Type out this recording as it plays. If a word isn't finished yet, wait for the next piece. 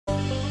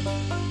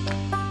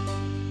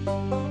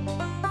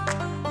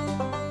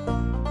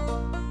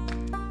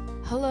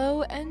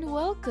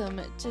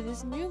welcome to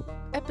this new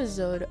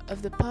episode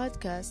of the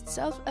podcast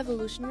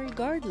Self-Evolution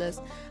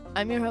Regardless.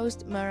 I'm your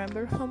host,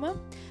 Maramber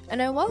Homa,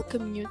 and I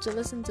welcome you to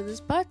listen to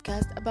this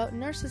podcast about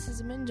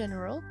narcissism in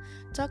general,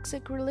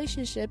 toxic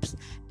relationships,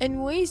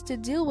 and ways to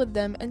deal with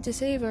them and to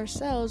save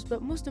ourselves,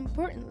 but most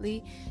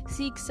importantly,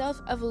 seek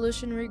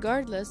self-evolution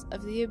regardless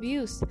of the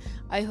abuse.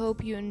 I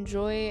hope you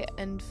enjoy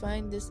and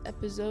find this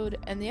episode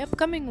and the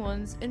upcoming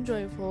ones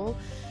enjoyable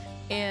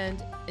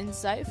and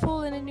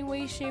insightful in any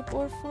way, shape,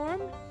 or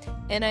form.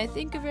 And I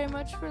thank you very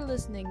much for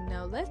listening.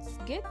 Now let's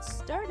get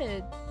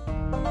started.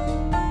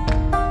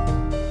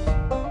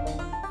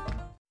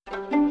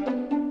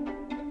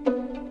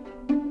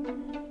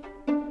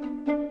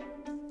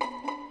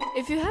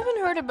 If you haven't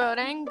heard about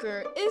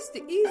Anchor, it's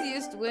the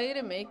easiest way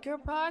to make your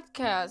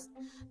podcast.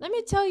 Let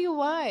me tell you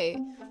why.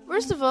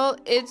 First of all,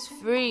 it's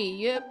free.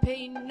 You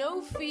pay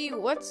no fee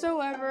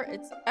whatsoever.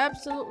 It's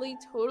absolutely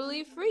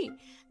totally free.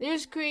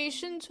 There's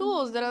creation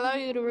tools that allow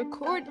you to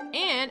record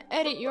and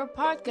edit your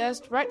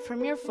podcast right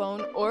from your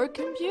phone or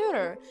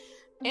computer.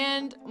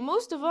 And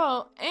most of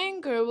all,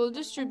 Anchor will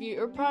distribute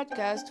your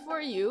podcast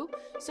for you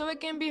so it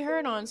can be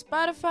heard on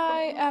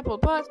Spotify, Apple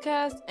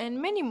Podcasts,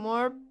 and many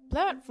more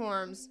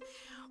platforms.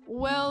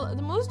 Well,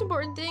 the most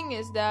important thing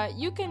is that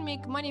you can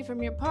make money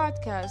from your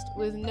podcast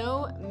with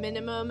no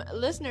minimum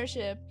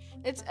listenership.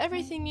 It's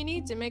everything you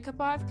need to make a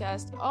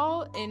podcast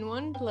all in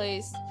one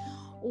place.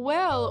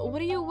 Well,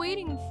 what are you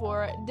waiting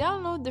for?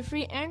 Download the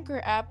free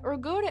Anchor app or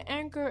go to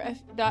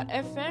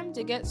anchor.fm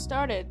to get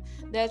started.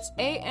 That's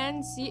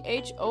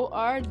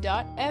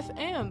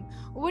ANCHOR.FM.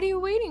 What are you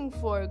waiting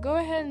for? Go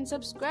ahead and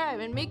subscribe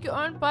and make your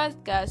own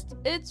podcast.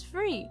 It's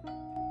free.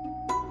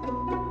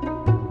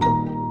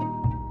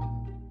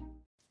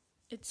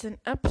 It's an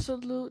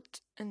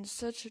absolute and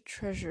such a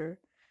treasure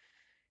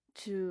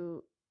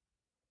to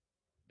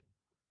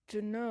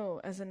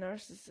know as a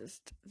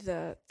narcissist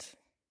that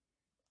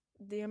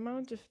the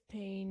amount of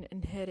pain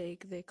and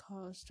headache they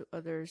cause to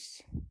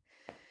others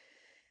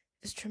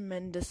is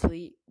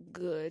tremendously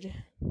good.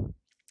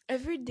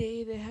 Every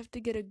day they have to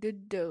get a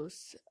good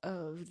dose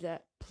of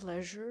that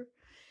pleasure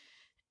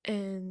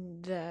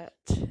and that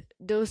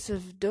dose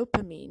of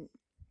dopamine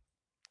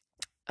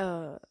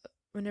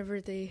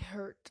whenever they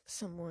hurt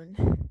someone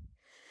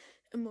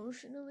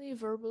emotionally,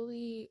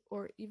 verbally,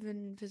 or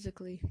even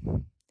physically.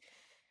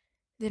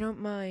 They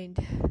don't mind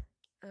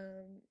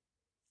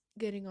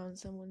getting on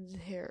someone's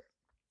hair.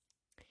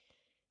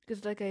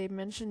 Because like I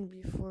mentioned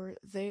before,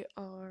 they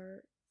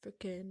are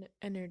freaking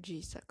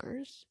energy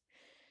suckers.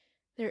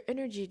 They're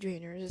energy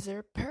drainers.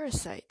 They're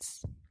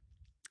parasites.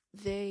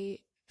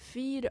 They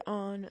feed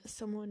on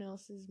someone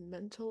else's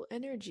mental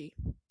energy.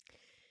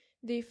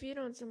 They feed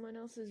on someone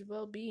else's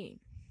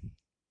well-being.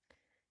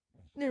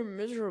 They're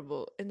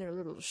miserable in their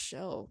little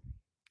shell.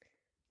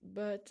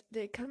 But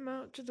they come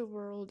out to the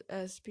world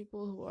as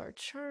people who are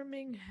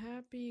charming,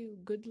 happy,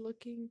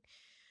 good-looking,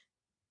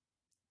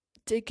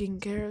 taking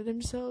care of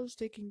themselves,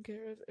 taking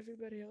care of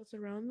everybody else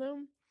around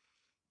them.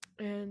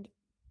 And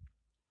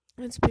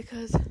it's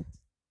because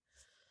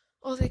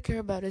all they care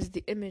about is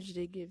the image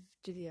they give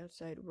to the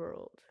outside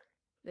world.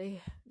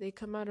 They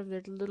come out of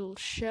their little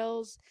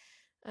shells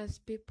as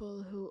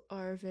people who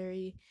are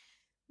very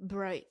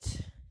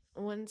bright.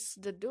 Once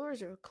the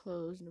doors are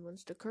closed and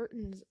once the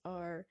curtains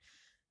are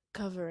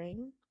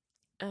covering,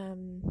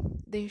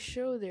 they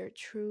show their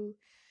true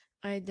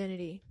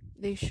identity.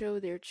 They show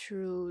their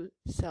true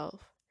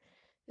self.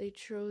 They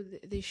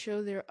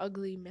show their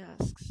ugly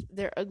masks,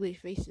 their ugly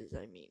faces,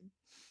 I mean.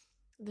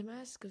 The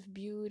mask of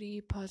beauty,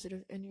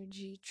 positive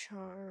energy,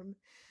 charm,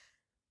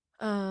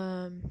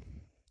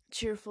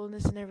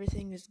 cheerfulness and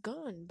everything is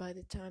gone by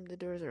the time the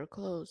doors are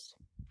closed.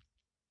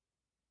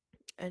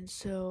 And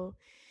so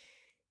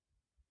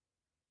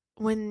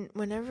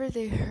whenever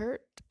they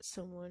hurt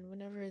someone,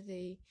 whenever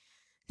they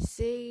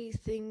say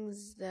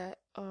things that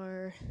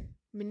are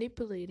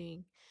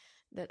manipulating,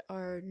 that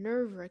are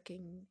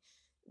nerve-wracking,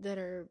 that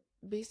are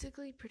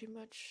basically pretty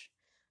much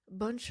a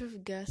bunch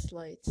of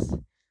gaslights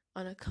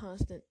on a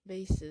constant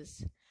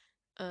basis,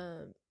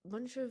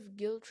 bunch of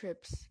guilt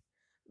trips,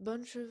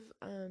 bunch of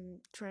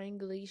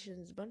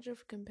triangulations, bunch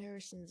of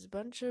comparisons,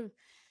 bunch of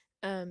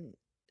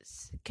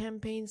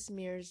campaign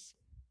smears,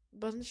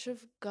 bunch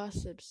of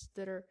gossips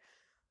that are,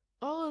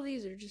 all of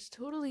these are just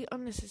totally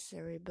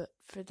unnecessary, but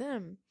for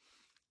them,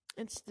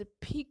 it's the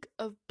peak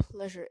of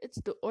pleasure.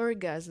 It's the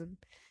orgasm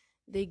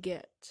they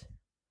get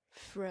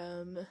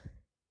from,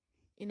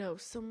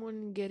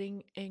 someone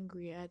getting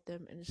angry at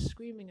them and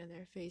screaming in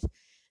their face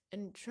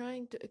and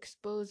trying to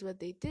expose what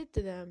they did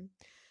to them.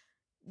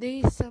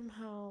 They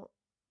somehow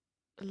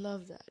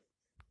love that.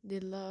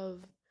 They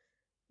love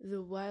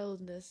the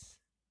wildness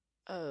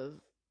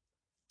of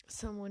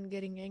someone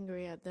getting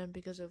angry at them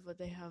because of what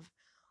they have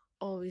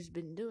always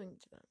been doing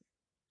to them.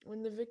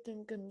 When the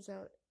victim comes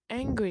out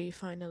angry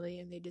finally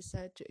and they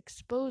decide to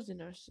expose the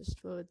narcissist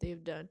for what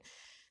they've done,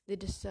 they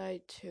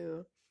decide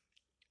to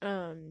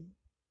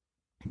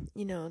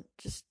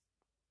just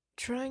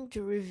trying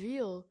to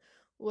reveal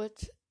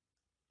what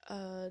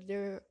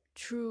their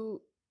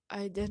true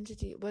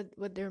identity,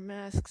 what their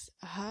masks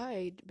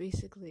hide,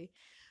 basically,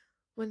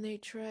 when they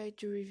try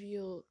to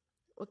reveal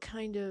what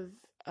kind of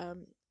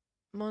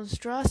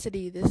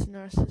monstrosity this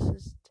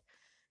narcissist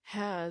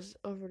has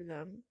over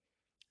them,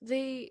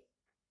 they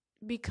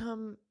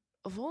become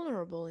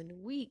vulnerable and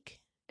weak,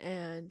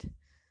 and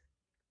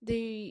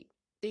they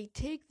they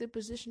take the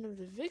position of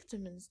the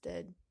victim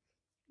instead.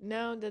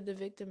 Now that the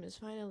victim is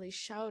finally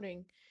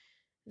shouting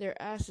their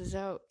asses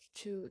out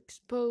to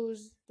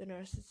expose the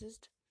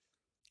narcissist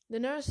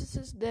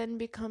then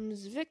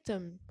becomes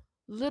victim,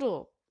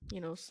 little,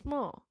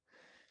 small.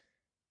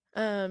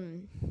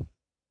 Um,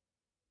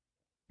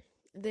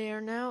 they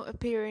are now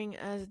appearing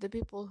as the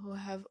people who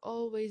have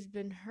always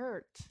been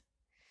hurt,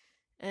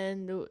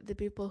 and the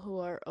people who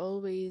are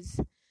always,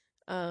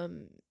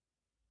 um,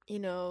 you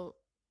know,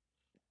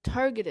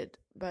 targeted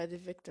by the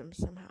victim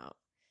somehow.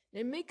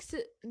 It makes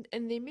it,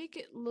 and they make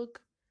it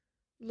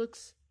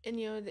looks, and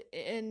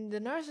and the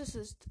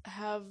narcissists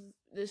have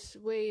this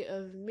way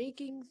of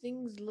making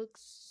things look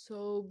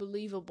so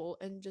believable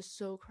and just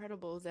so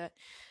credible that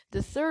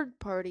the third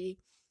party,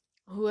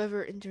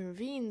 whoever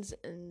intervenes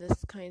in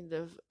this kind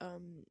of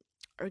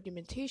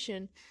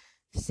argumentation,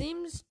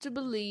 seems to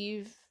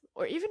believe,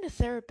 or even a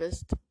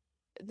therapist,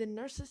 the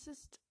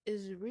narcissist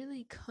is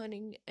really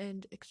cunning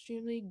and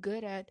extremely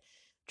good at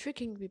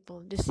tricking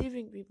people,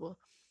 deceiving people,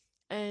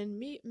 and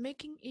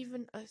making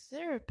even a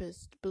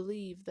therapist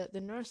believe that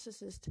the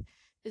narcissist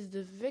is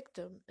the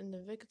victim and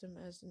the victim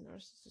as the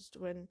narcissist,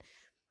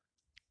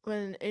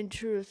 when in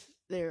truth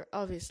they're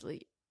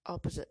obviously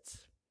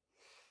opposites.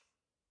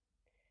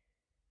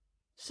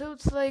 So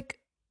it's like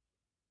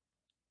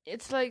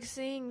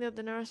saying that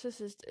the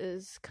narcissist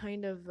is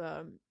kind of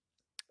a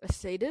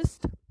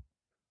sadist.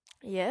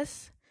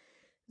 Yes,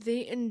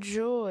 they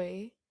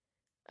enjoy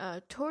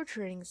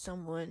torturing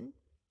someone.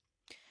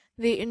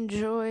 They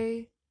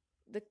enjoy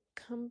the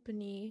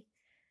company,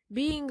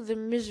 being the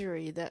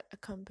misery that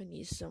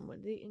accompanies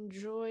someone. They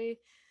enjoy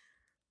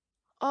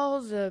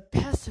all the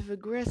passive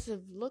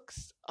aggressive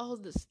looks, all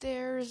the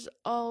stares,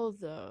 all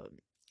the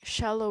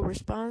shallow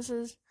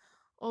responses,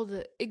 all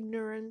the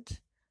ignorant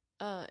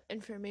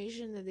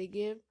information that they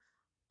give,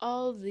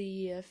 all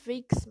the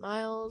fake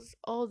smiles,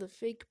 all the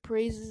fake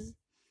praises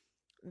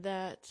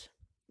that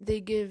they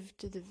give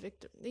to the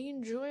victim. They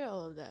enjoy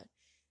all of that.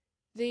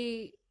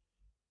 They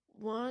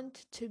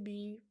want to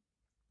be,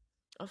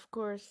 of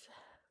course,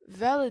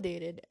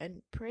 validated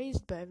and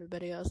praised by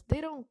everybody else.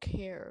 They don't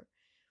care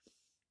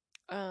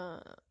uh,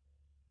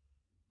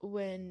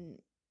 when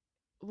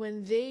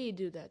they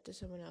do that to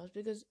someone else,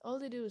 because all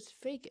they do is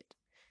fake it.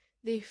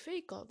 They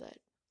fake all that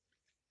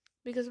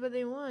because what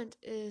they want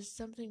is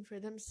something for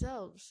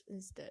themselves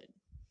instead.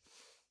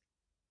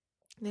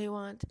 They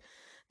want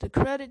the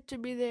credit to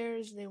be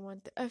theirs, they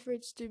want the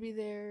efforts to be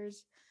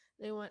theirs,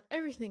 they want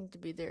everything to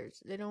be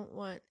theirs. They don't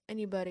want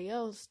anybody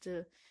else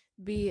to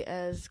be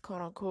as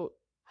quote unquote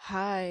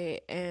high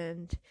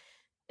and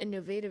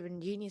innovative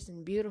and genius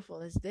and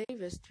beautiful as they,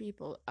 as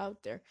people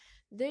out there.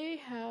 They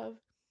have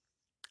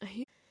a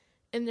huge,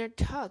 in their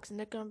talks, in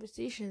their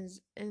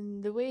conversations,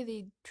 and the way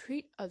they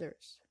treat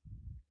others,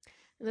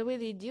 and the way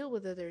they deal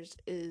with others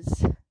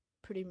is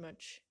pretty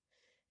much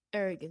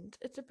arrogant.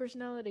 It's a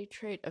personality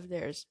trait of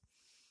theirs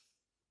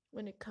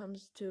when it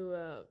comes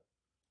to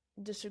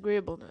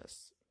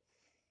disagreeableness.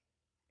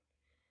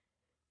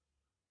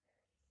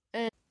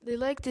 And they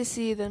like to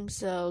see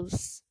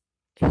themselves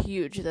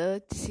huge. They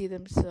like to see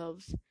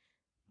themselves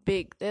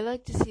big. They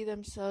like to see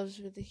themselves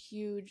with a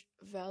huge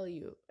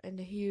value and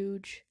a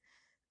huge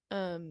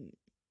um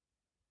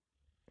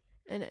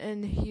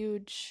and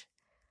huge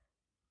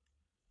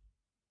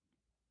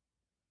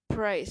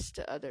price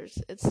to others.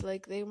 It's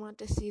like they want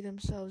to see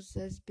themselves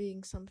as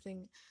being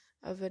something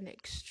of an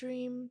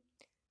extreme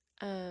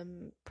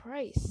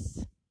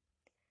price.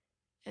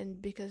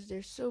 And because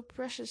they're so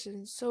precious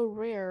and so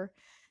rare,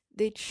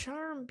 they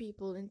charm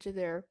people into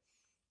their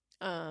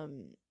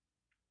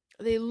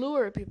they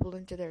lure people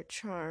into their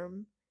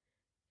charm,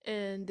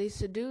 and they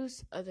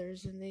seduce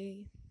others, and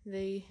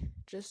they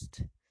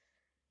just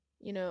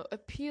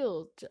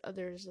appeal to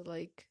others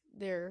like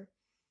they're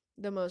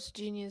the most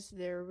genius.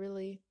 They're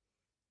really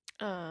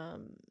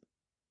um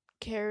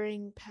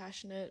caring,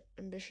 passionate,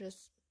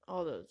 ambitious,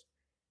 all those.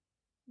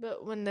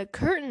 But when the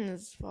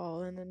curtains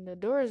fall and then the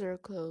doors are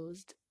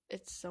closed,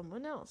 it's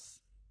someone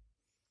else.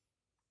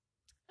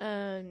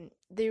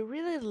 They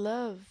really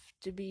love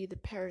to be the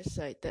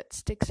parasite that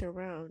sticks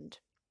around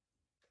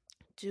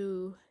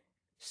to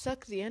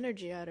suck the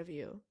energy out of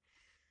you,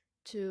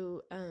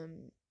 to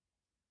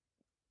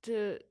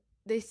to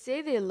they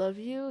say they love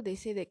you, they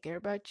say they care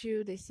about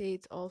you, they say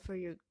it's all for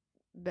your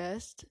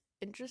best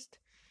interest,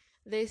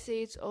 they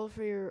say it's all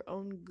for your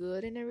own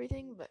good and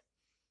everything, but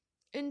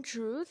in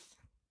truth,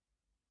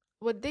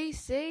 what they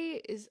say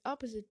is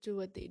opposite to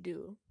what they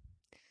do.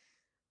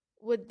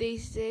 What they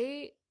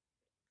say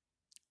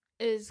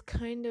is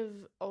kind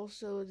of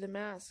also the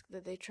mask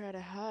that they try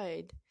to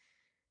hide.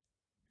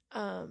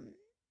 Um,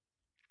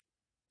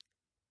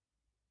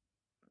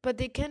 but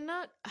they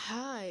cannot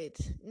hide.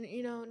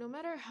 No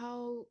matter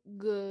how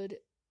good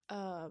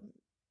um,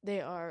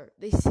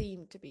 they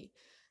seem to be,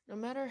 no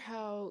matter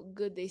how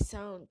good they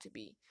sound to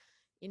be,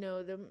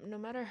 no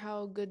matter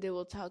how good they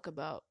will talk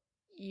about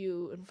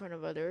you in front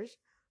of others,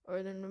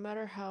 or no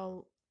matter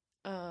how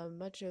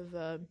much of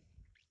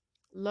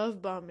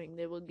love bombing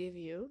they will give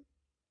you,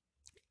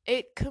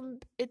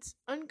 it's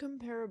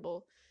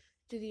uncomparable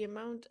to the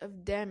amount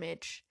of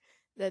damage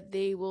that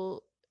they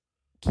will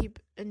keep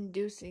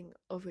inducing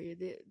over you.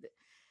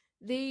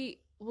 They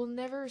will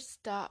never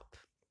stop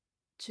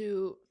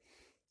to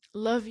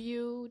love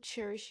you,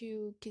 cherish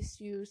you,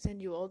 kiss you,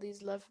 send you all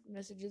these love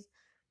messages,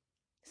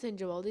 send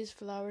you all these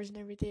flowers and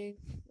everything.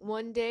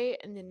 One day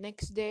and the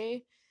next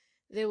day,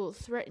 they will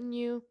threaten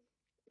you,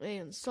 they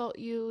insult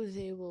you,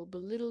 they will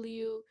belittle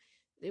you,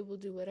 they will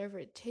do whatever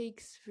it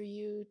takes for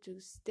you to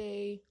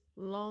stay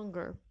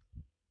longer.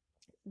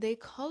 They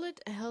call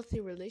it a healthy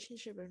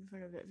relationship in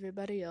front of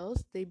everybody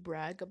else. They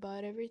brag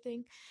about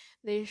everything.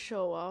 They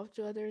show off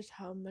to others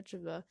how much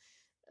of a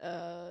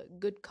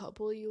good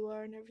couple you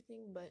are and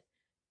everything. But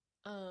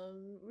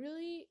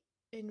really,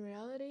 in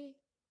reality,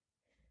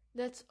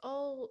 that's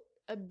all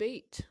a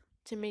bait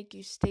to make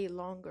you stay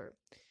longer.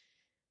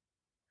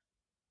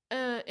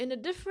 In a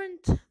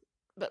different,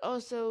 but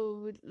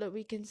also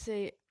we can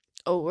say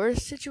a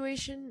worse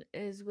situation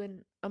is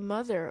when a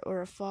mother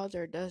or a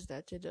father does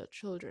that to their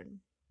children.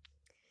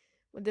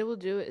 What they will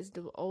do is they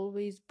will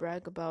always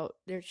brag about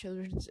their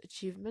children's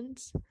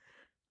achievements,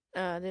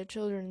 their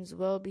children's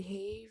well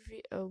behavior,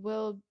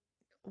 well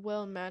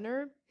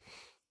manner.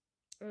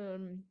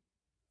 Um,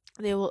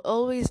 they will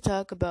always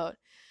talk about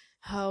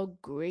how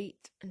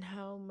great and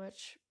how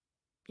much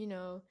you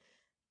know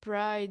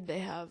pride they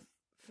have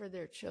for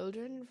their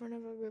children in front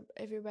of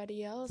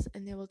everybody else,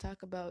 and they will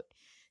talk about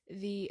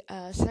the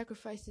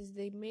sacrifices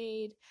they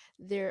made,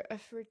 their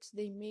efforts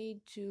they made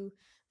to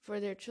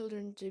for their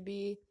children to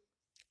be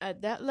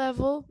at that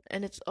level,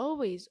 and it's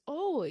always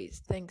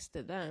thanks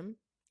to them.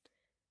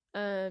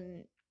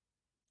 um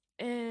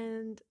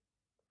and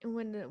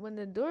when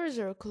the doors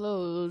are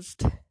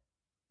closed,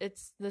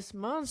 it's this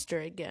monster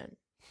again,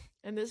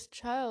 and this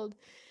child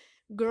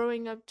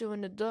growing up to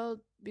an adult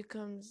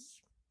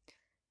becomes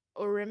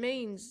or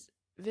remains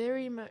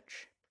very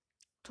much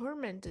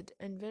tormented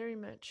and very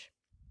much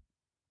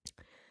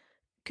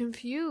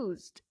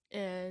confused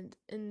and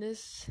in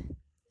this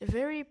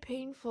very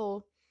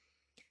painful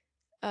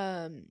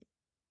um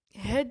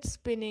head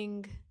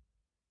spinning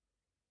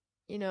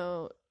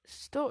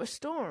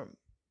storm.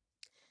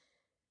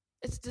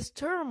 It's this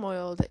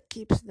turmoil that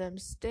keeps them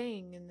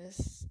staying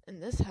in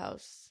this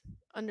house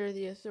under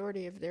the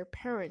authority of their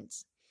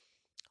parents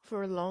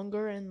for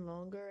longer and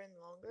longer and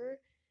longer,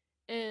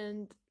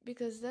 and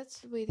because that's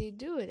the way they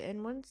do it.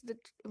 And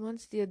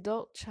once the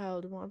adult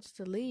child wants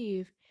to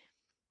leave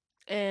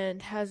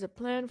and has a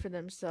plan for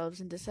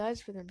themselves and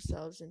decides for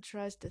themselves and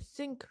tries to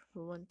think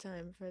for one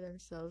time for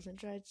themselves and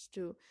tries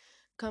to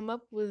come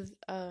up with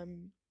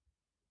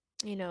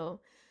you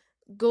know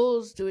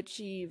goals to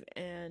achieve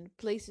and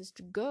places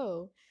to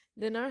go,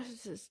 the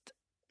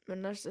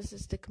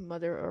narcissistic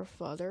mother or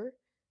father,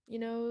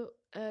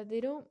 they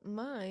don't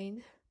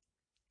mind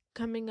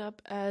coming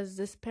up as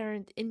this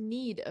parent in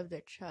need of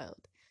their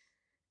child,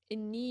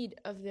 in need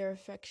of their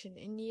affection,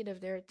 in need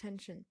of their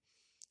attention,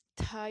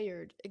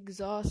 tired,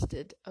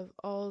 exhausted um,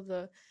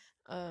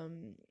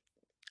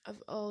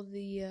 of all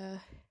the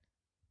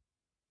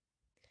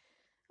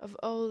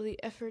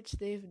efforts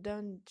they've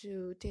done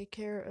to take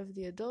care of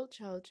the adult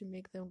child to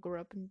make them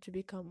grow up and to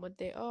become what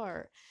they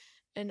are,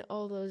 and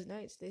all those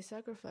nights they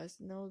sacrificed,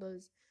 and all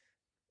those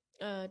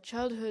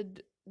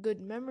childhood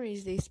good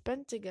memories they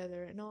spent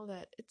together, and all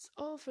that. It's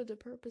all for the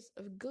purpose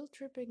of guilt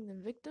tripping the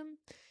victim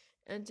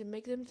and to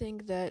make them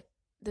think that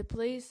the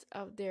place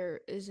out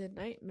there is a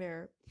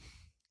nightmare.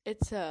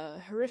 It's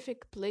a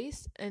horrific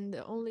place, and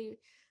the only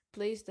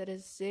place that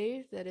is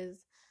safe, that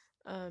is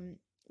um,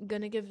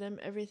 gonna give them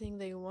everything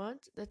they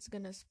want, that's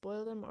gonna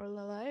spoil them all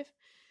alive,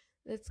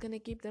 that's gonna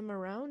keep them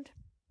around,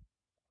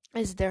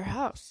 is their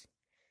house.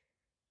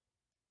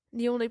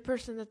 The only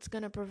person that's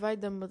gonna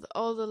provide them with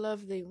all the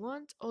love they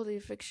want, all the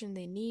affection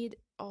they need,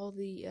 all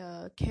the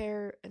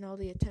care and all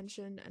the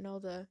attention and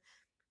all the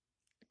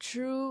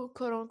true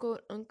quote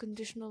unquote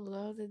unconditional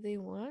love that they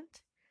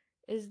want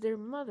is their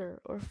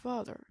mother or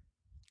father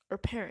or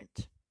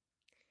parent.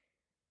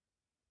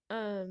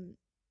 Um,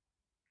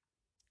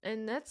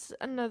 and that's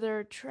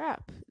another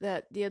trap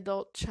that the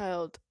adult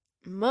child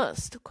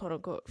must quote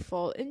unquote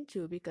fall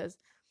into, because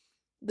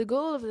the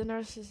goal of the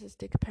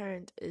narcissistic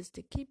parent is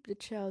to keep the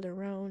child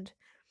around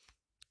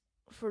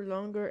for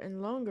longer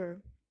and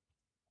longer.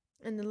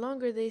 And the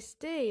longer they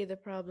stay, the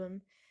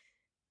problem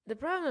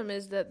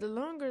is that the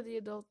longer the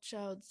adult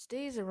child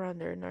stays around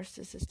their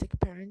narcissistic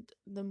parent,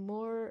 the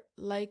more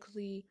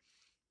likely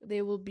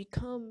they will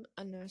become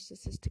a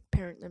narcissistic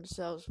parent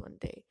themselves one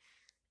day.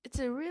 It's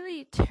a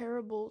really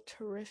terrible,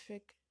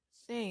 terrific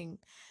thing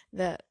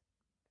that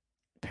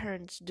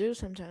parents do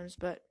sometimes,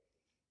 but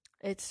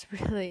it's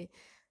really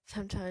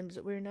sometimes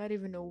we're not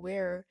even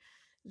aware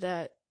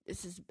that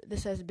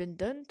this has been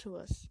done to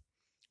us.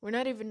 We're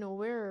not even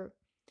aware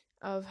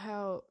of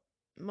how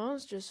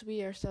monstrous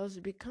we ourselves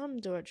become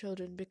to our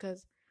children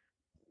because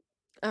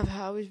of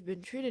how we've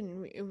been treated,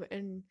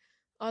 and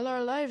all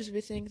our lives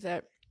we think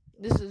that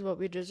this is what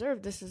we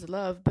deserve, this is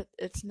love, but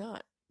it's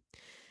not.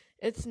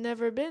 It's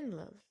never been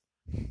love.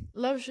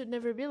 Love should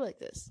never be like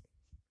this.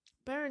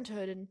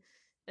 Parenthood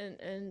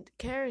and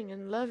caring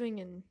and loving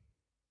and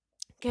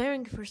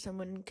caring for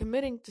someone and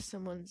committing to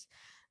someone's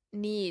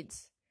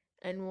needs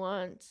and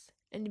wants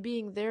and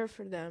being there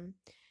for them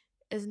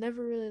is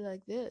never really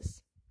like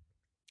this.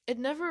 It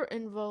never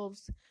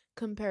involves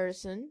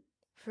comparison.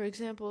 For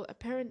example, a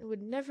parent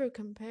would never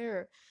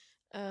compare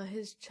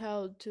his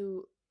child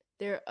to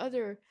their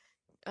other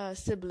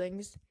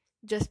siblings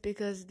just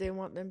because they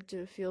want them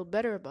to feel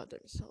better about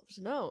themselves.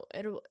 No,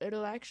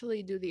 it'll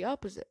actually do the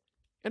opposite.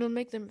 It'll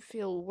make them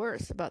feel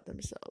worse about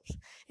themselves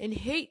and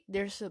hate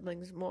their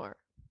siblings more.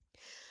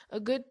 A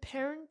good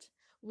parent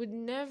would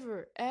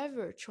never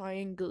ever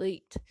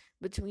triangulate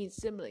between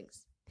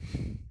siblings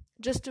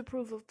just to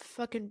prove a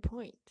fucking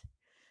point.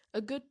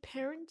 A good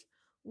parent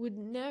would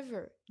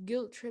never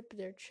guilt trip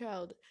their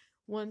child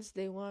once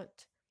they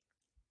want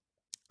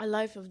a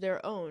life of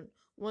their own,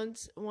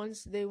 once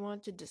they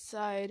want to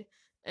decide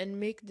and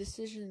make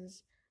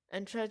decisions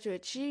and try to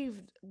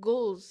achieve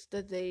goals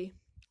that they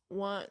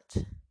want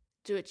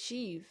to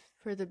achieve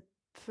for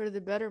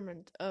the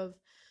betterment of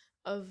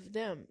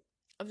them,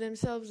 of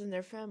themselves and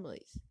their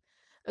families.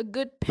 A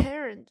good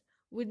parent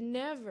would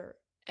never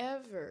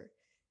ever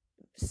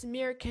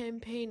smear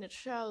campaign a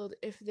child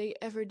if they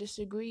ever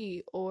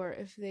disagree or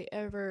if they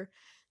ever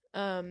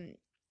um,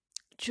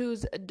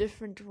 choose a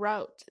different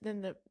route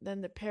than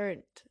the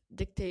parent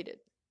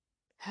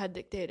had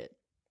dictated.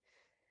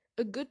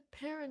 A good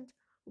parent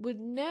would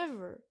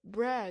never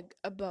brag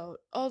about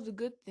all the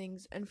good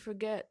things and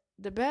forget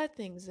the bad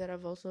things that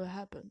have also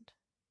happened.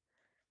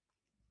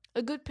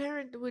 A good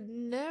parent would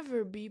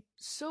never be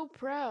so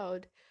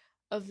proud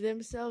of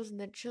themselves and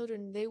their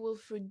children they will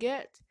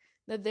forget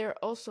that they're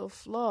also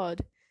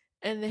flawed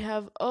and they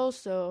have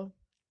also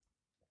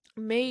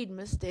made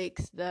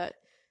mistakes that,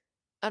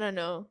 I don't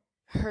know,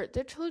 hurt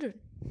their children.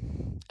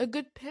 A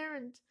good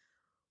parent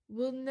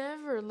will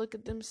never look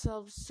at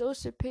themselves so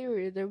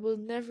superior. They will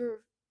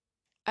never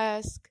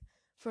ask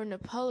for an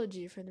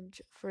apology from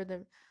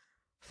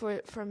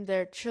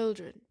their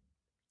children.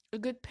 A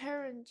good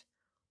parent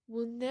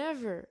will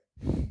never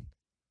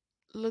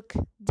look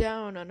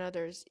down on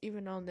others,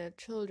 even on their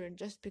children,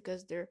 just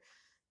because they're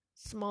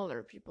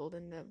smaller people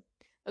than them.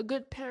 A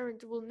good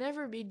parent will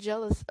never be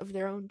jealous of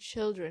their own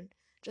children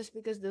just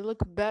because they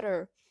look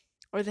better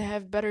or they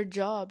have better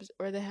jobs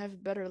or they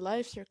have better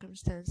life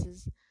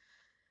circumstances.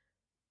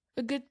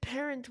 A good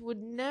parent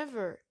would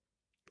never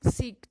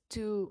seek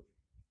to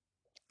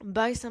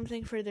buy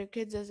something for their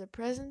kids as a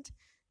present,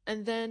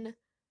 and then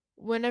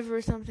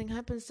whenever something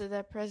happens to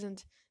that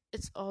present,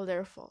 it's all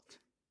their fault.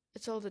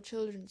 It's all the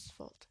children's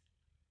fault.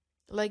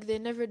 Like they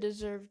never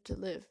deserved to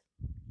live.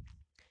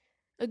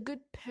 A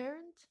good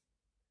parent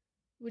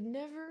would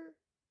never,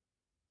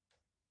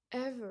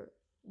 ever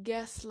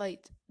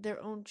gaslight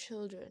their own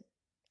children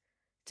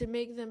to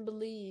make them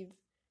believe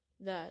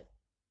that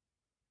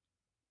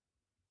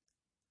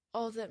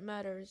all that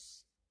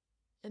matters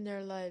in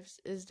their lives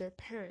is their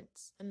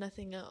parents and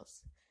nothing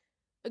else.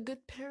 A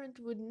good parent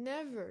would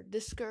never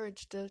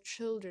discourage their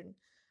children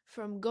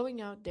from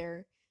going out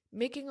there,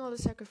 making all the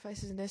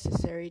sacrifices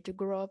necessary to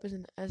grow up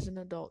as an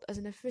adult, as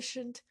an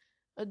efficient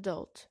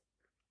adult,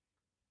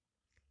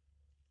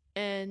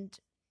 and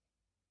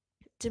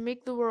to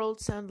make the world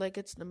sound like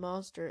it's the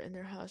monster and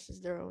their house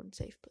is their own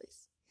safe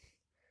place.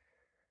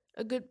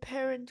 A good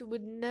parent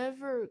would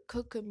never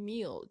cook a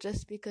meal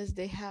just because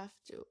they have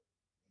to.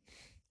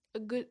 A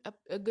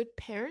good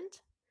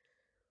parent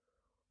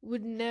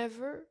would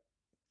never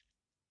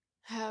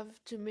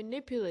have to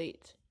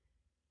manipulate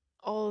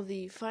all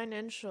the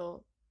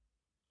financial,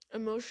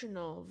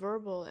 emotional,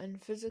 verbal,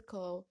 and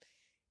physical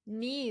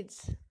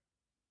needs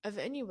of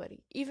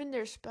anybody, even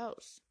their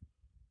spouse.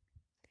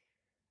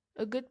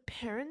 A good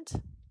parent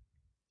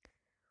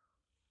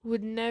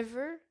would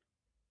never,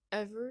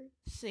 ever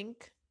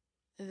think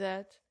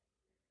that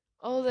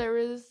all there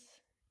is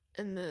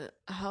in the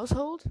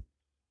household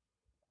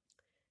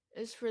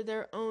is for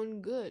their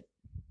own good.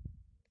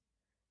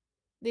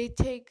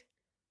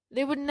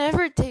 They would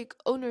never take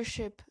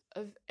ownership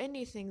of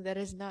anything that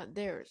is not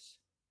theirs.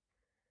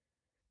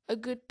 A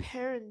good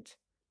parent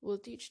will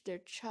teach their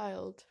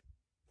child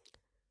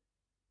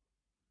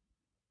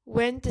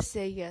when to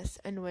say yes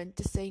and when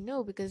to say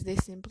no because they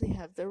simply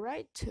have the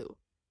right to.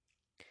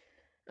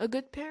 A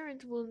good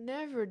parent will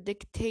never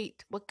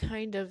dictate what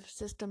kind of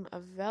system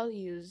of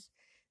values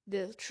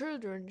the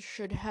children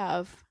should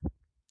have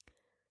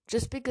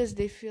just because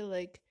they feel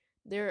like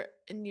they're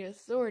in the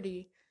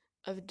authority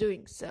of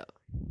doing so,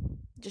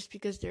 just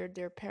because they're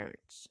their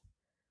parents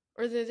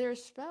or they're their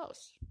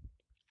spouse.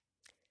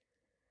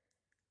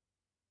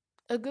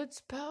 A good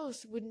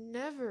spouse would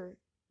never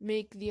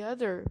make the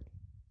other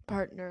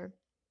partner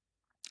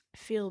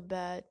feel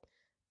bad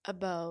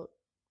about,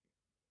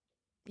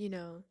 you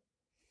know,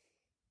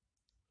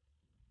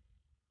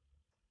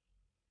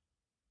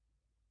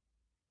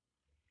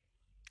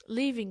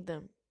 leaving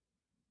them,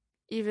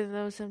 even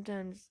though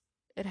sometimes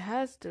it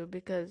has to,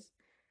 because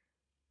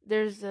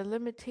there's a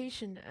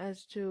limitation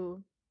as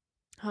to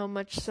how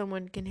much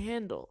someone can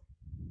handle.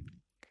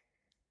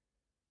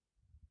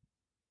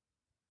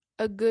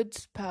 A good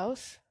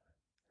spouse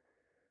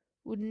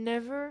would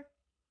never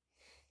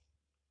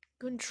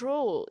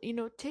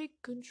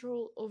take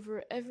control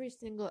over every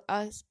single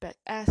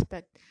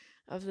aspect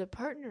of the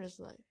partner's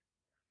life.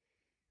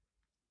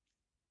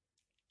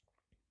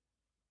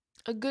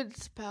 A good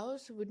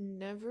spouse would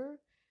never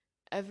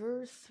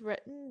ever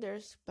threaten their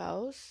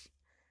spouse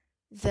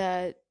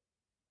that,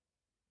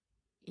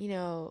 you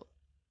know,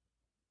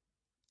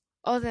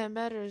 all that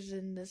matters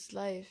in this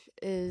life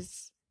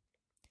is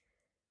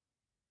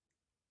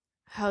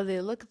how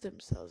they look at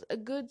themselves. A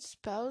good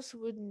spouse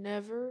would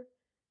never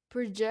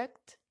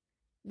project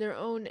their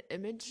own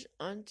image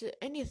onto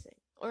anything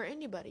or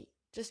anybody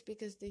just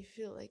because they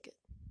feel like it.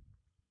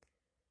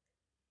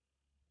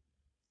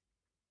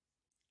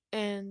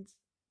 And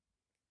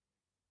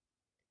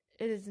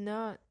it is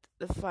not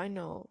the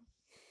final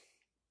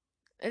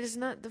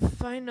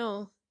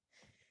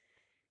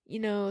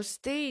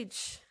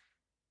stage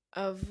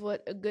of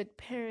what a good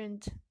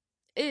parent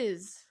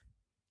is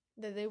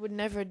that they would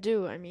never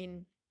do. I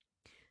mean,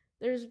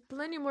 there's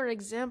plenty more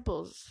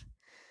examples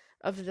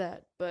of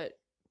that, but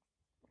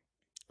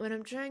what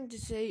I'm trying to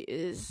say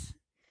is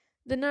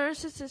the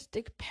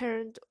narcissistic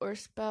parent or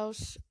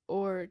spouse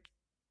or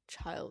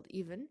child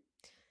even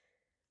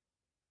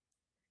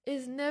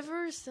is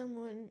never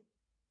someone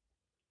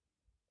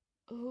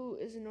who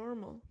is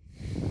normal.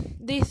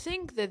 They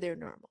think that they're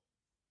normal.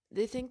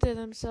 They think to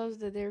themselves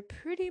that they're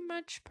pretty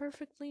much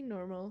perfectly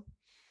normal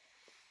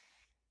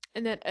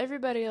and that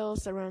everybody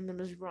else around them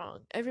is wrong.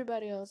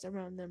 Everybody else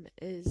around them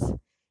is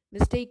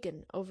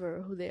mistaken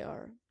over who they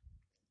are.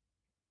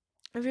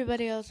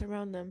 Everybody else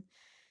around them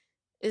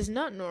is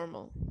not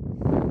normal.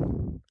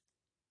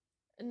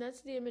 And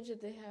that's the image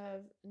that they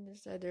have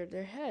inside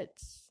their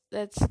heads.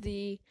 That's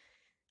the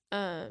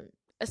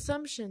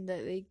assumption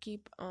that they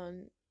keep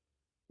on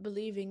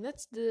believing.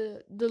 That's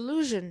the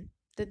delusion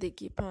that they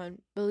keep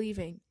on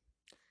believing.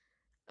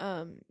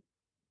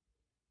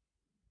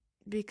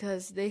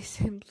 Because they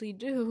simply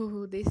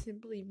do. They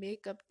simply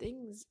make up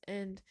things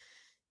and,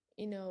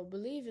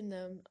 believe in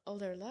them all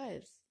their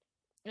lives.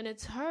 And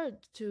it's hard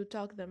to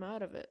talk them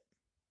out of it.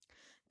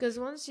 Because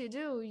once you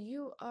do,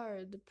 you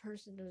are the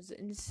person who's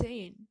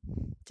insane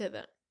to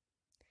them.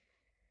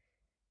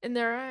 In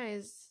their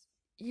eyes,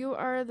 you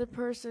are the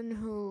person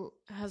who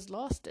has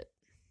lost it.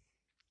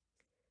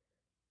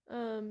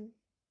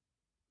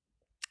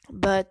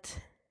 But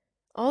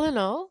all in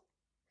all,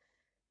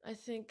 I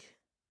think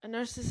a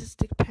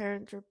narcissistic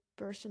parent or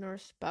person or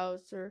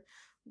spouse or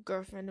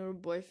girlfriend or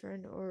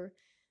boyfriend or,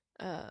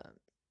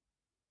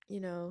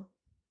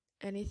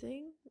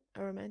 anything,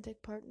 a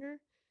romantic partner,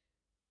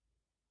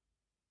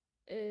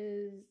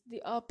 is the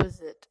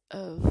opposite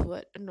of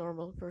what a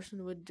normal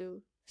person would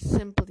do,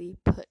 simply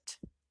put.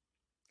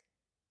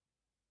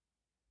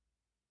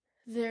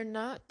 They're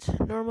not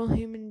normal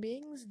human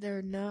beings.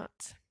 They're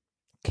not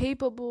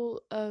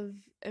capable of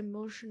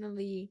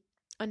emotionally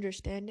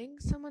understanding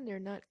someone. They're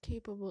not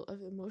capable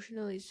of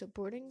emotionally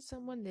supporting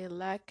someone. They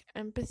lack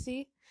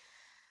empathy.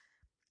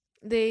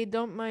 They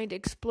don't mind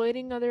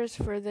exploiting others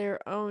for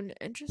their own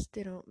interest.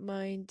 They don't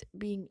mind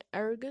being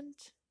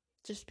arrogant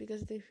just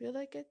because they feel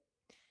like it.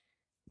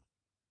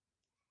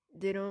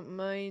 They don't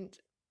mind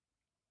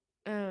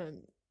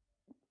and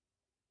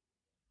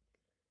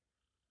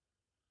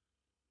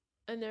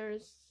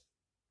there's,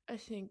 I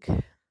think,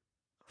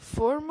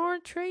 4 more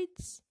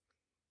traits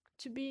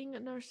to being a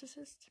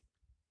narcissist.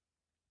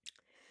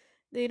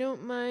 They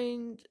don't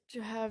mind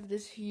to have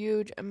this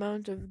huge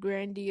amount of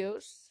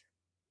grandiose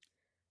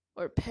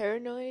or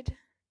paranoid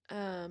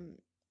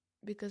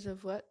because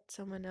of what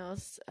someone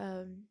else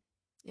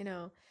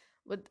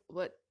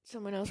what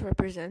someone else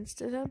represents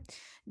to them.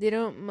 They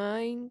don't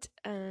mind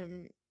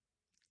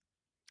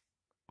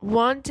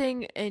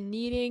wanting and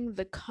needing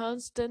the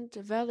constant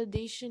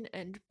validation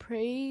and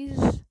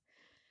praise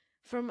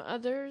from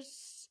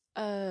others.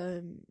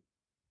 And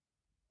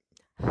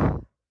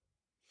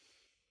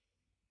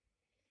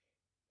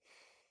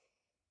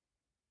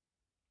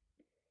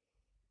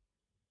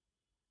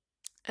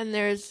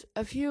there's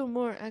a few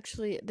more,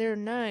 actually. There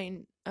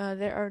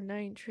are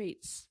 9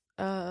 traits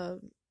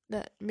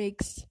that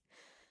makes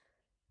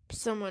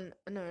someone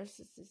a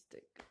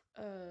narcissistic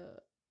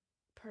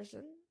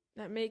person,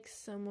 that makes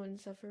someone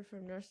suffer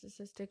from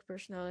narcissistic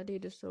personality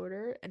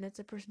disorder. And it's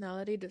a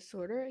personality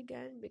disorder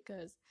again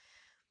because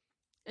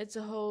it's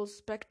a whole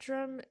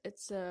spectrum.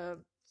 It's a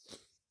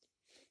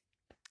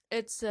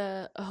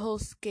whole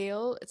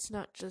scale. It's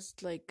not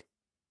just like,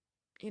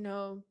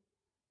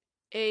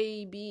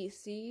 A, B,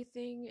 C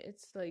thing.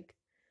 It's like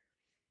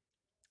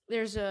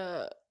there's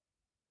a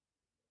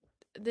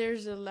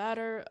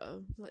ladder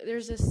of,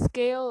 there's a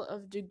scale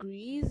of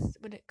degrees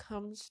when it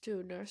comes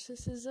to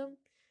narcissism.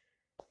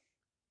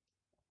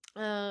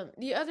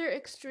 The other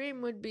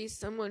extreme would be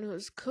someone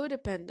who's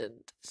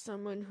codependent,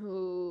 someone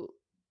who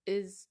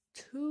is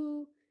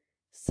too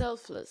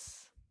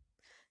selfless.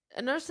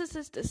 A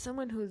narcissist is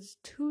someone who's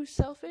too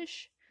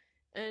selfish,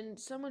 and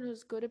someone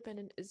who's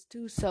codependent is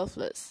too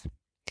selfless.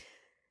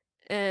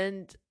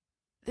 And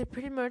they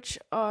pretty much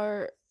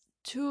are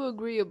too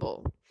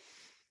agreeable.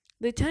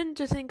 They tend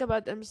to think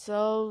about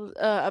themselves,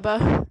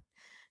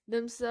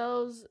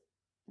 themselves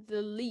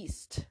the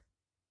least.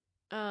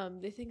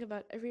 They think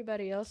about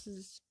everybody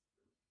else's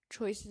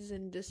choices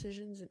and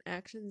decisions and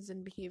actions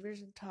and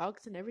behaviors and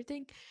talks and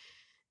everything,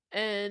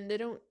 and they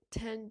don't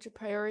tend to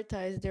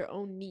prioritize their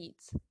own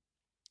needs.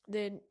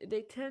 They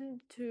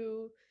tend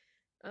to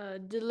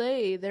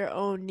delay their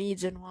own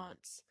needs and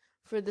wants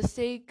for the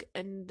sake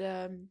and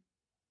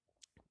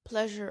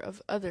pleasure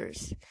of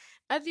others,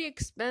 at the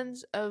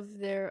expense of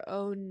their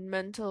own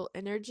mental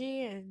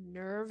energy and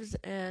nerves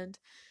and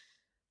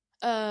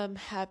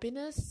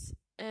happiness.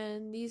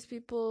 And these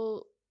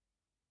people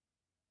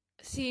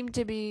seem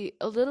to be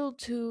a little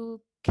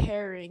too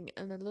caring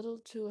and a little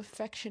too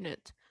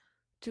affectionate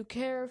to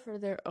care for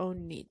their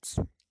own needs.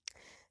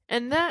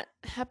 And that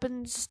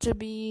happens to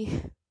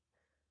be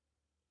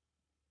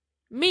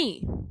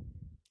me.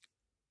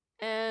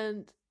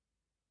 And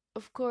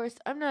of course,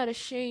 I'm not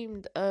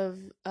ashamed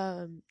of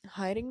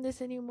hiding this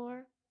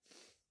anymore.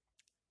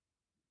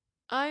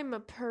 I'm a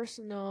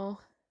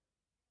personal,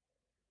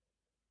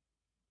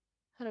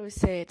 how do I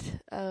say it?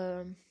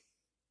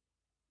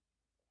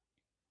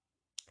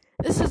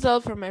 This is all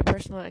from my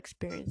personal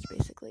experience,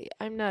 basically.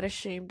 I'm not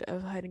ashamed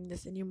of hiding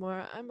this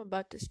anymore. I'm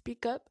about to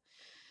speak up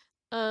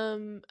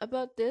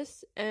about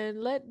this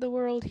and let the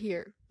world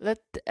hear. Let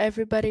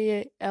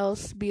everybody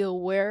else be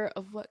aware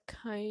of what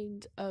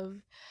kind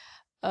of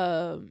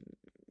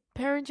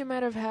parent you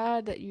might have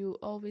had, that you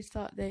always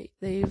thought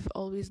they've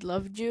always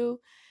loved you.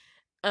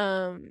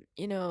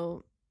 You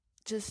know,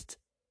 just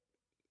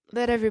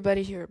let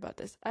everybody hear about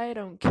this. I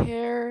don't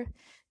care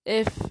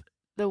if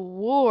the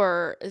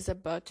war is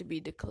about to be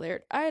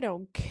declared. I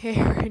don't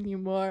care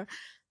anymore.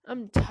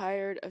 I'm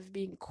tired of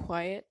being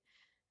quiet.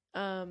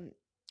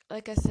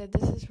 Like I said,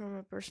 this is from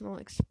a personal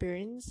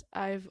experience.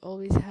 I've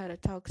always had a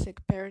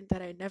toxic parent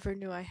that I never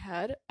knew I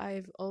had.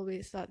 I've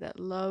always thought that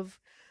love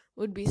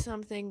would be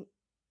something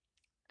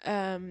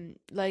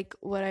like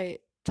what I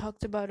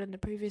talked about in the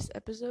previous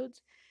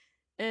episodes.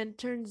 And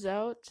turns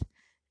out,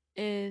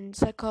 in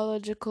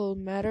psychological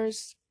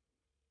matters,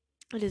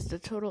 it is the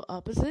total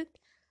opposite.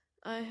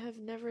 I have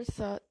never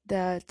thought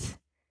that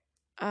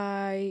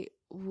I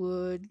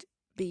would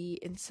be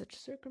in such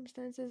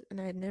circumstances, and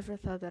I never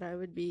thought that I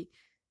would be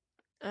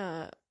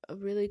a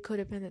really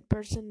codependent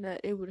person,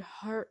 that it would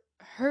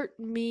hurt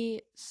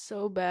me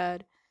so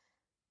bad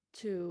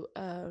to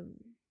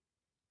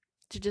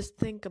just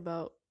think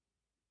about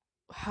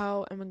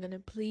how am I gonna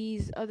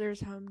please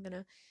others, how I'm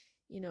gonna,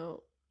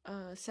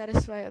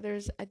 satisfy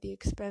others at the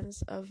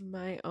expense of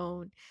my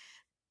own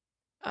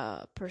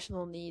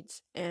personal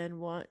needs and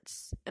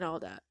wants and all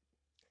that.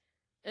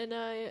 And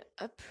I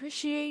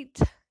appreciate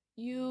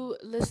you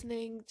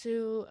listening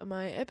to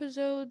my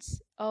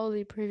episodes, all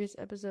the previous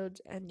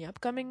episodes and the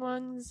upcoming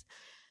ones.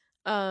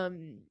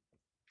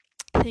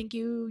 Thank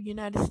you,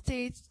 United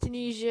States,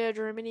 Tunisia,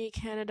 Germany,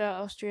 Canada,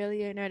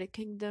 Australia, United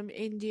Kingdom,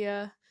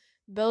 India,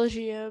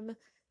 Belgium,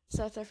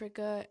 South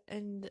Africa,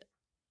 and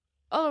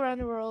all around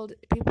the world,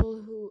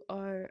 people who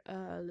are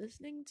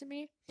listening to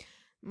me.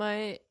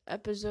 My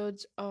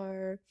podcast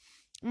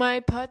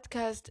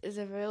is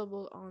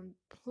available on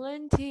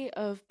plenty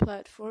of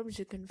platforms.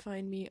 You can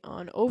find me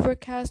on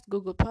Overcast,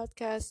 Google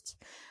Podcasts,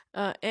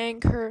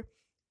 Anchor,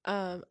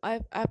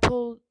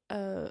 Apple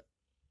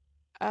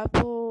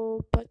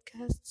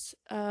Podcasts.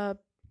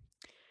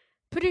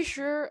 Pretty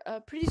sure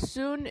pretty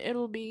soon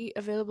it'll be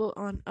available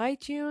on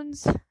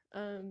iTunes.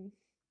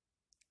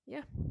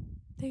 Yeah.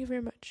 Thank you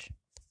very much.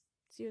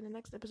 See you in the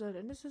next episode.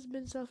 And this has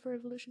been Self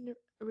Revolution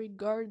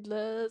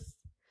regardless.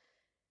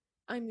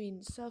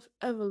 Self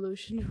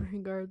evolution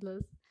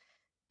regardless.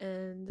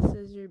 And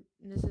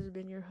this has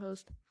been your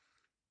host,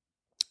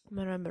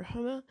 Maram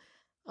Barhama.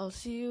 I'll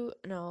see you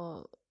and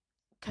I'll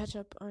catch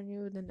up on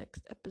you in the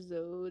next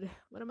episode.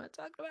 What am I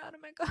talking about? Oh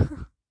my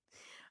god.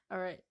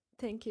 Alright,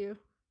 thank you.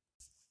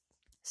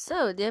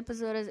 So, the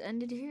episode has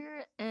ended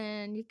here,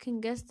 and you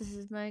can guess this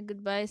is my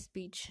goodbye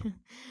speech.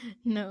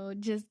 No,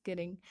 just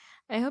kidding.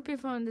 I hope you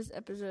found this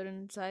episode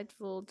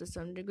insightful to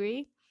some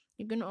degree.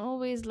 You can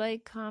always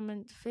like,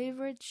 comment,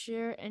 favorite,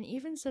 share, and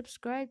even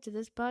subscribe to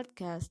this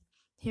podcast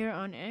here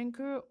on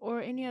Anchor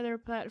or any other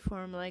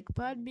platform like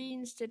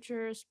Podbean,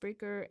 Stitcher,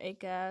 Spreaker,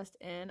 Acast,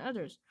 and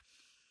others.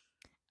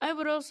 I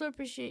would also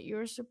appreciate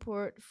your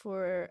support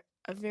for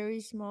a very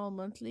small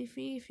monthly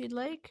fee if you'd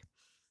like.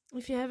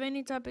 If you have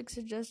any topic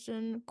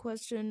suggestion,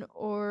 question,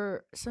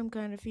 or some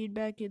kind of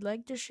feedback you'd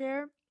like to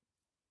share,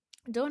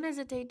 don't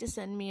hesitate to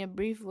send me a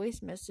brief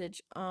voice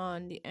message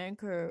on the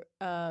Anchor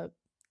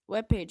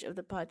webpage of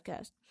the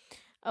podcast.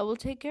 I will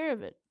take care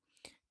of it.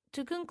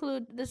 To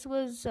conclude, this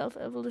was Self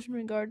Evolution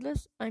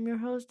Regardless. I'm your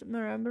host,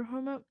 Maram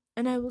Barhama,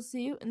 and I will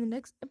see you in the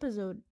next episode.